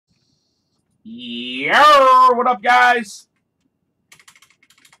Yeah, what up, guys?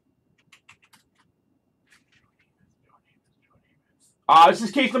 This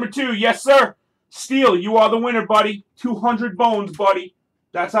is case number 2. Yes, sir. Steel, you are the winner, buddy. 200 bones, buddy.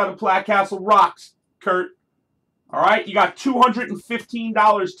 That's how the Plat Castle rocks, Kurt. All right, you got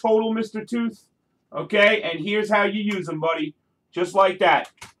 $215 total, Mr. Tooth. Okay, and here's how you use them, buddy. Just like that.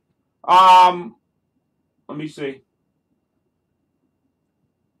 Let me see.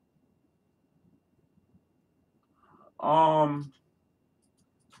 I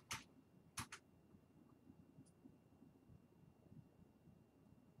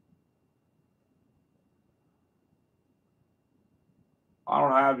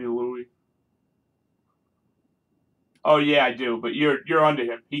don't have you, Louie. Oh yeah, I do, but you're under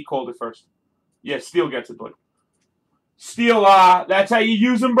him. He called it first. Yeah, Steel gets it, bud. Steel, that's how you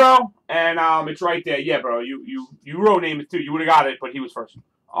use him, bro. And it's right there. Yeah, bro. You wrote name it too. You would have got it, but he was first.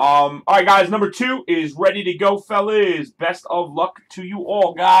 All right, guys. Number 2 is ready to go, fellas. Best of luck to you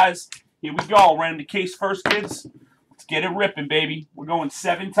all, guys. Here we go. Random the case first, kids. Let's get it ripping, baby. We're going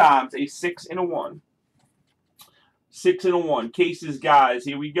 7 times. A 6 and a 1. 6 and a 1. Cases, guys.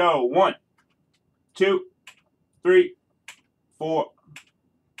 Here we go. 1, 2, 3, 4,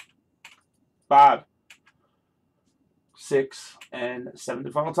 5, 6, and 7.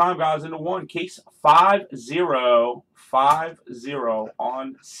 The final time, guys, into 1. Case 5-0. 5-0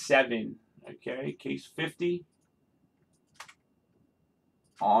 on 7. Okay, case 50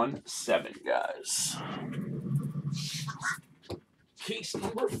 on 7, guys. Case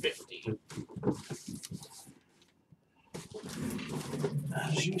number 50.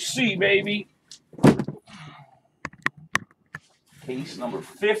 As you see, baby. Case number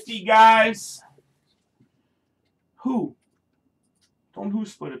 50, guys. Who? Don't who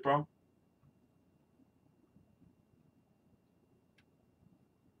split it, bro.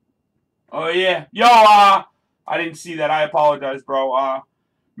 Oh yeah. Yo, I didn't see that. I apologize, bro.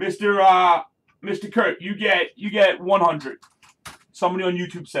 Mr. Kurt, you get 100. Somebody on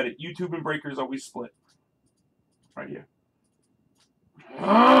YouTube said it. YouTube and Breakers always split. Right here.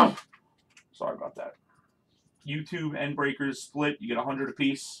 Sorry about that. YouTube and Breakers split. You get 100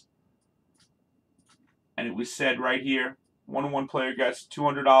 apiece. And it was said right here. 1-on-1 player gets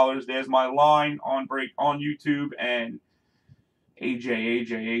 $200. There's my line on YouTube, and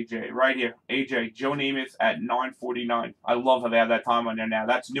AJ, right here. AJ, Joe Namath at 9:49. I love how they have that time on there now.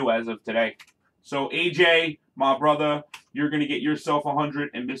 That's new as of today. So AJ, my brother, you're gonna get yourself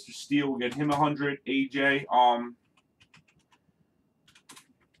 100, and Mr. Steele will get him 100. AJ,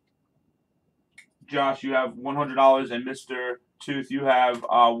 Josh, you have $100, and Mr. Tooth, you have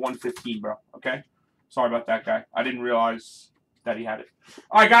 $115, bro. Okay. Sorry about that, guy. I didn't realize that he had it.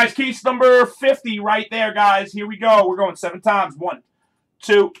 All right, guys. Case number 50 right there, guys. Here we go. We're going 7 times. 1,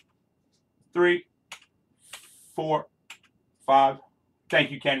 2, 3, 4, 5.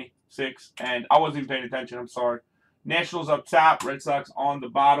 Thank you, Kenny. 6. And I wasn't even paying attention. I'm sorry. Nationals up top. Red Sox on the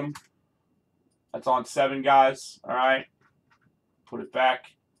bottom. That's on 7, guys. All right. Put it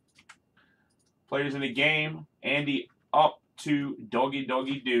back. Players in the game. Andy up to Doggy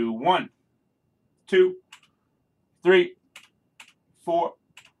Do. 1, 2, 3, 4,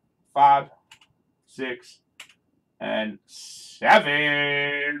 5, 6, and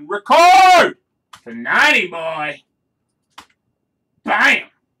 7. Record! The 90, boy. Bam!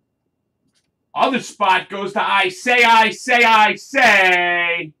 Other spot goes to I say. I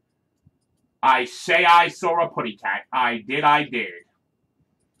saw a putty cat. I did.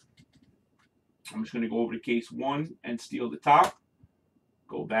 I'm just going to go over to case 1 and steal the top.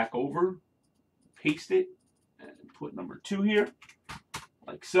 Go back over. Paste it. And put number 2 here.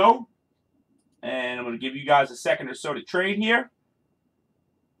 Like so. And I'm going to give you guys a second or so to trade here.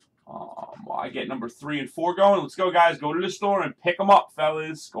 While I get number 3 and 4 going. Let's go, guys. Go to the store and pick them up,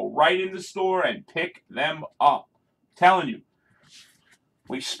 fellas. Go right in the store and pick them up. I'm telling you.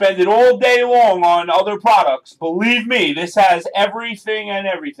 We spend it all day long on other products. Believe me, this has everything and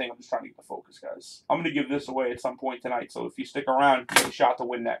everything. I'm just trying to get the focus, guys. I'm going to give this away at some point tonight. So if you stick around, you have a shot to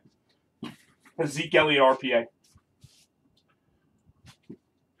win that. Zeke Elliott RPA.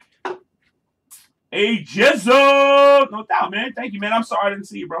 Hey, Jizzo! No doubt, man. Thank you, man. I'm sorry I didn't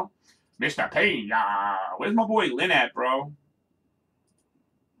see you, bro. Mr. Payne. Where's my boy Lynn at, bro?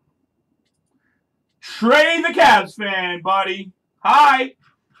 Trey the Cavs fan, buddy. Hi.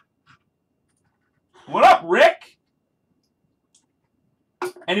 What up, Rick?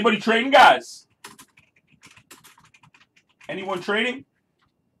 Anybody trading, guys? Anyone trading?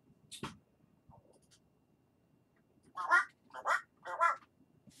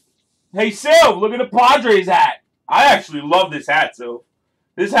 Hey, Sil, look at the Padres hat. I actually love this hat, Sil.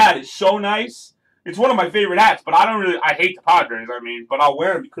 This hat is so nice. It's one of my favorite hats, but I hate the Padres, I mean, but I'll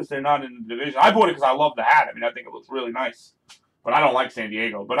wear it because they're not in the division. I bought it because I love the hat. I mean, I think it looks really nice. But I don't like San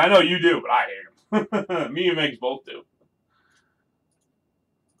Diego. But I know you do, but I hate them. Me and Megs both do.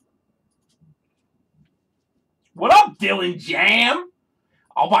 What up, Dylan Jam?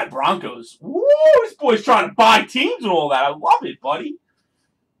 I'll buy Broncos. Woo! This boy's trying to buy teams and all that. I love it, buddy.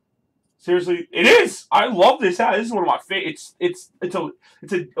 Seriously, it is. I love this hat. This is one of my favorites. It's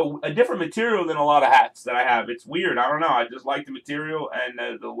a different material than a lot of hats that I have. It's weird. I don't know. I just like the material, and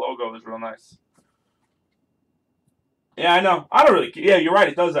the logo is real nice. Yeah, I know. I don't really care. Yeah, you're right.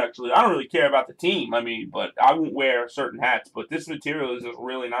 It does, actually. I don't really care about the team. I mean, but I won't wear certain hats. But this material is just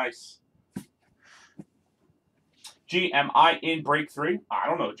really nice. G, am I in break 3? I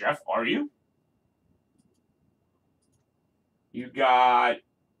don't know, Jeff. Are you? You got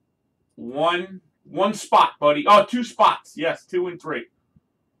one spot, buddy. Oh, 2 spots. Yes, 2 and 3.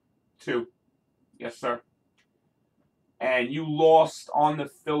 2. Yes, sir. And you lost on the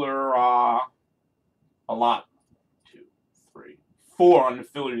filler a lot. 2, 3, 4 on the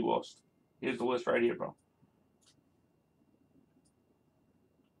filler you lost. Here's the list right here, bro.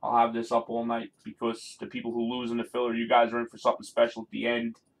 I'll have this up all night because the people who lose in the filler, you guys are in for something special at the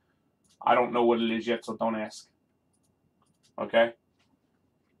end. I don't know what it is yet, so don't ask. Okay?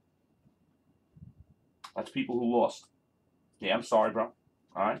 That's people who lost. Yeah, I'm sorry, bro.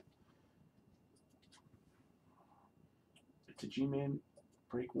 Alright? It's a G-Man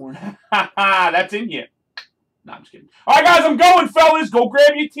break one. That's in here. No, I'm just kidding. Alright, guys, I'm going, fellas. Go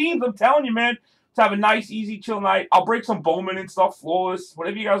grab your teams. I'm telling you, man. Let's have a nice, easy, chill night. I'll break some Bowman and stuff, flawless,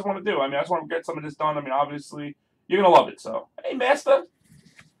 whatever you guys want to do. I mean, I just want to get some of this done. I mean, obviously, you're going to love it. So, hey, master.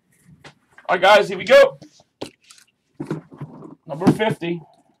 All right, guys, here we go. Number 50.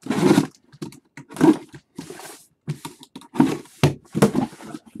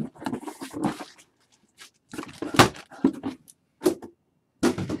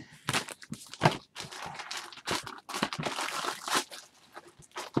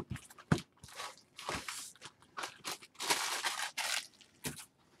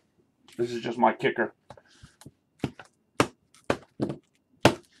 This is just my kicker.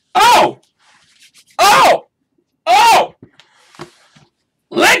 Oh! Oh! Oh!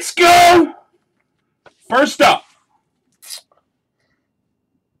 Let's go! First up,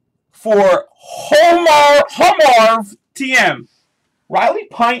 for Homarv TM, Riley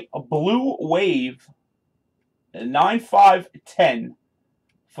Pint, a blue wave, 9.5/10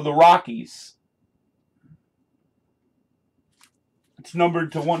 for the Rockies. It's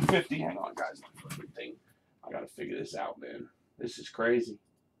numbered to 150. Hang on, guys. I gotta figure this out, man. This is crazy.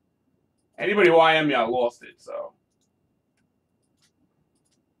 Anybody who I am, yeah, I lost it, so.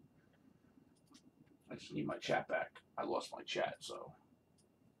 I just need my chat back. I lost my chat, so.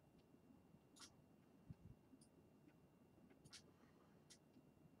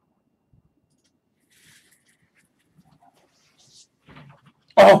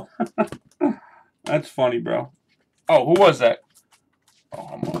 Oh! That's funny, bro. Oh, who was that? Oh,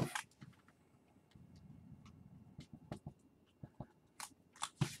 I'm on.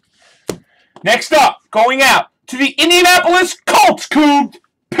 Next up, going out to the Indianapolis Colts, Coop,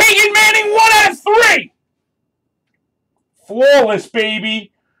 Peyton Manning, 1/3. Flawless,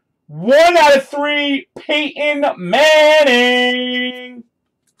 baby. 1/3, Peyton Manning.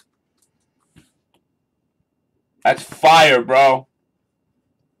 That's fire, bro.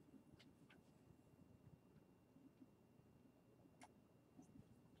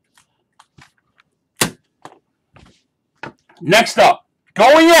 Next up,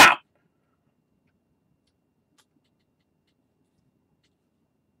 going out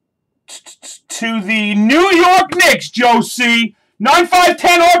to the New York Knicks, Joe C.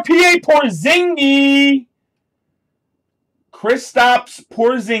 9.5/10 RPA Porzingis. Kristaps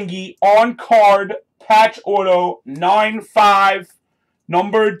Porzingis on card patch auto 9.5,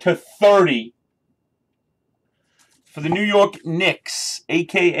 numbered to 30 for the New York Knicks,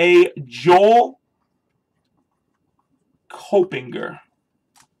 aka Joel Kopinger.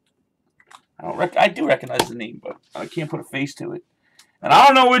 I do recognize the name, but I can't put a face to it. And I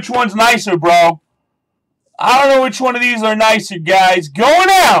don't know which one's nicer, bro. I don't know which one of these are nicer, guys. Going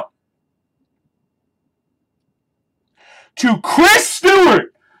out to Chris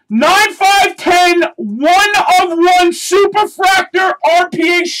Stewart. 9.5/10, 1/1 Superfractor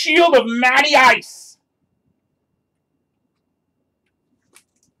RPA Shield of Matty Ice.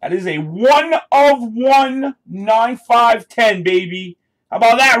 That is a 1/1 9.5/10, baby. How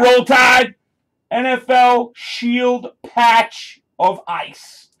about that, Roll Tide? NFL Shield Patch of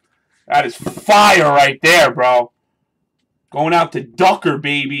Ice. That is fire right there, bro. Going out to Ducker,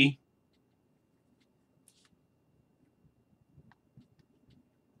 baby.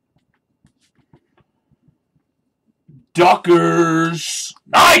 Duckers.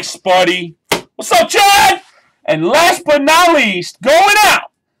 Nice, buddy. What's up, Chad? And last but not least, going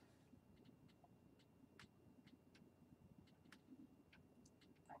out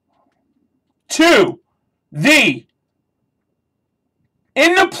to the,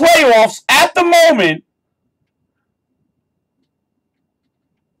 in the playoffs at the moment.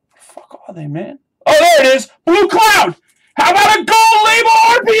 What the fuck are they, man? Oh, there it is. Blue Cloud. How about a gold label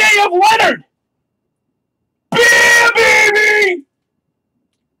RPA of Leonard? Bam, baby!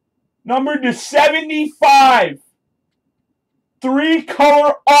 Number to 75.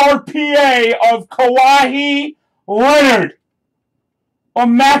 3-color RPA of Kawhi Leonard.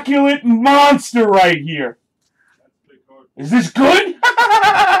 Immaculate monster right here. Is this good?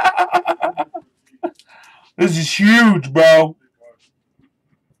 This is huge, bro.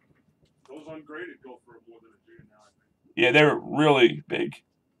 Those ungraded go for more than a G now, I think. Yeah, they're really big.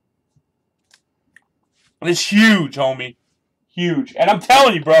 It's huge, homie. Huge. And I'm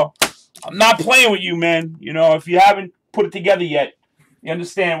telling you, bro, I'm not playing with you, man. You know, if you haven't put it together yet, you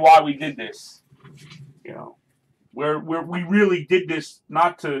understand why we did this. You know, we really did this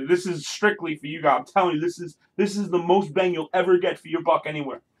not to. This is strictly for you guys. I'm telling you, this is the most bang you'll ever get for your buck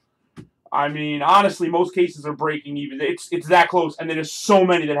anywhere. I mean, honestly, most cases are breaking even. It's that close, and there's so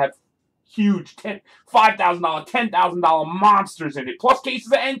many that have huge $5,000, $10,000 monsters in it. Plus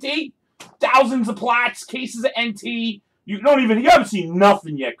cases of NT, thousands of Plats, cases of NT. You haven't seen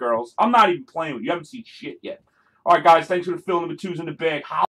nothing yet, girls. I'm not even playing with you. You haven't seen shit yet. All right, guys, thanks for the fill. Number 2's in the bag.